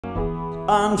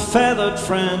unfeathered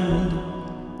friend,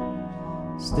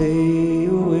 stay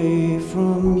away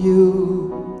from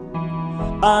you.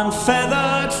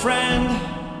 Unfeathered friend,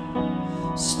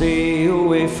 stay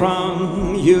away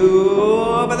from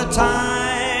you. By the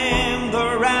time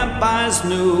the rabbis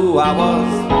knew I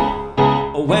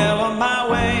was well on my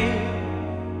way,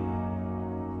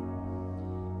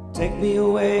 take me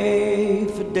away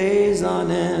for days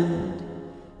on end,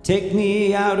 take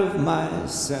me out of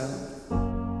myself.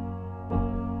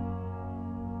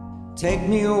 Take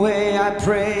me away, I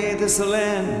pray this'll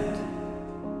end.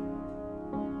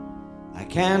 I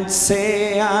can't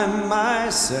say I'm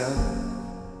myself.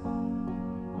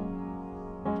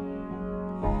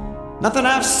 Nothing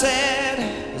I've said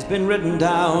has been written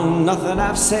down. Nothing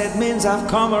I've said means I've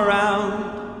come around.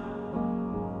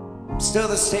 I'm still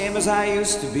the same as I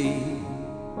used to be.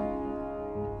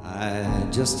 I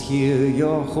just hear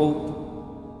your hope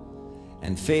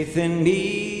and faith in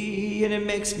me, and it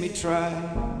makes me try.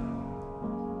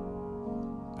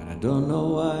 But I don't know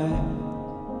why,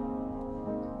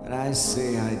 but I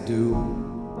say I do.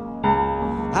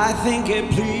 I think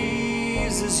it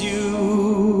pleases you.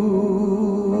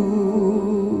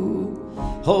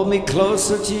 Hold me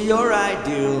closer to your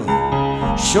ideal.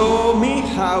 Show me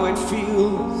how it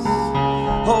feels.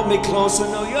 Hold me closer,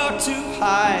 no you're too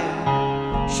high.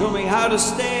 Show me how to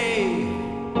stay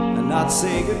and not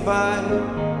say goodbye.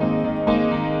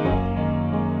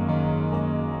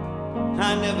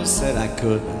 I never said I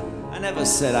could. I never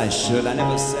said I should. I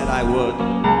never said I would.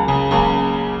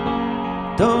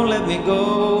 Don't let me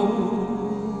go.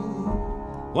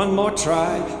 One more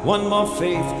try, one more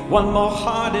faith, one more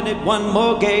heart in it, one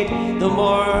more gate. The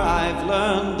more I've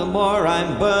learned, the more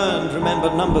I'm burned. Remember,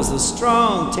 numbers are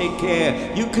strong, take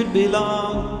care, you could be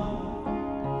long.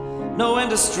 No end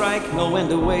to strike, no end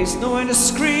to waste, no end to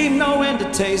scream, no end to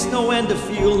taste, no end to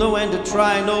feel, no end to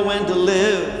try, no end to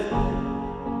live.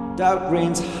 Doubt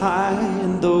reigns high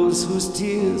in those whose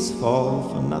tears fall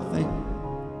for nothing.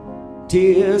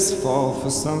 Tears fall for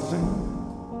something.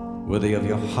 Worthy of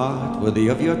your heart, worthy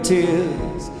of your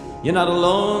tears. You're not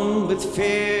alone with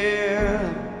fear.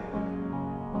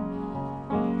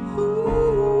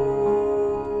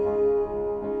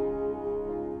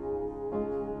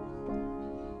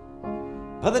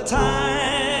 By the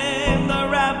time the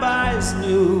rabbis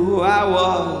knew I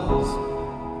was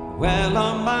well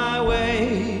on my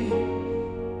way,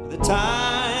 by the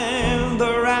time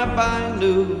the rabbi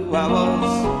knew I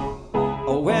was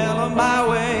well on my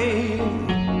way,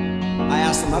 I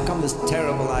asked him, how come this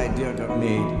terrible idea got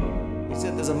made? He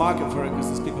said, there's a market for it because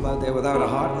there's people out there without a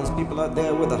heart and there's people out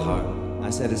there with a heart. I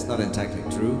said, it's not entirely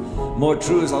true. More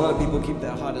true is a lot of people keep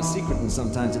their heart a secret, and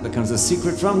sometimes it becomes a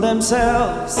secret from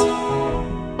themselves.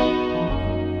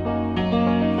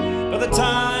 By the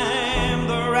time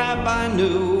the rabbi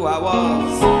knew I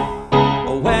was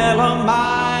well on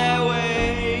my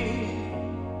way,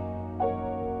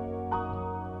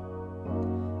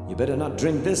 you better not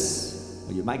drink this,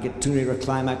 or you might get too near a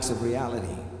climax of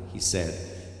reality, he said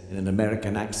in an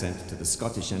American accent to the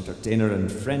Scottish entertainer and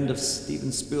friend of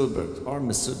Steven Spielberg, or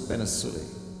Masoud Benasuli,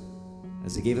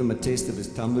 as he gave him a taste of his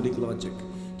Talmudic logic,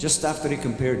 just after he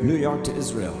compared New York to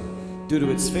Israel, due to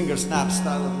its finger-snap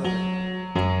style of living.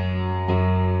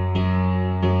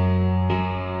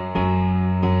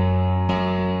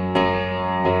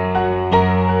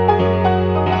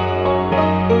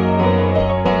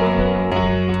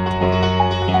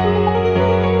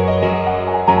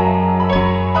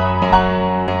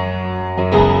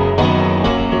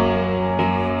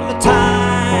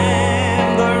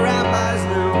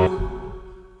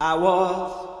 I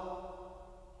was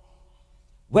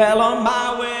well on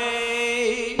my way.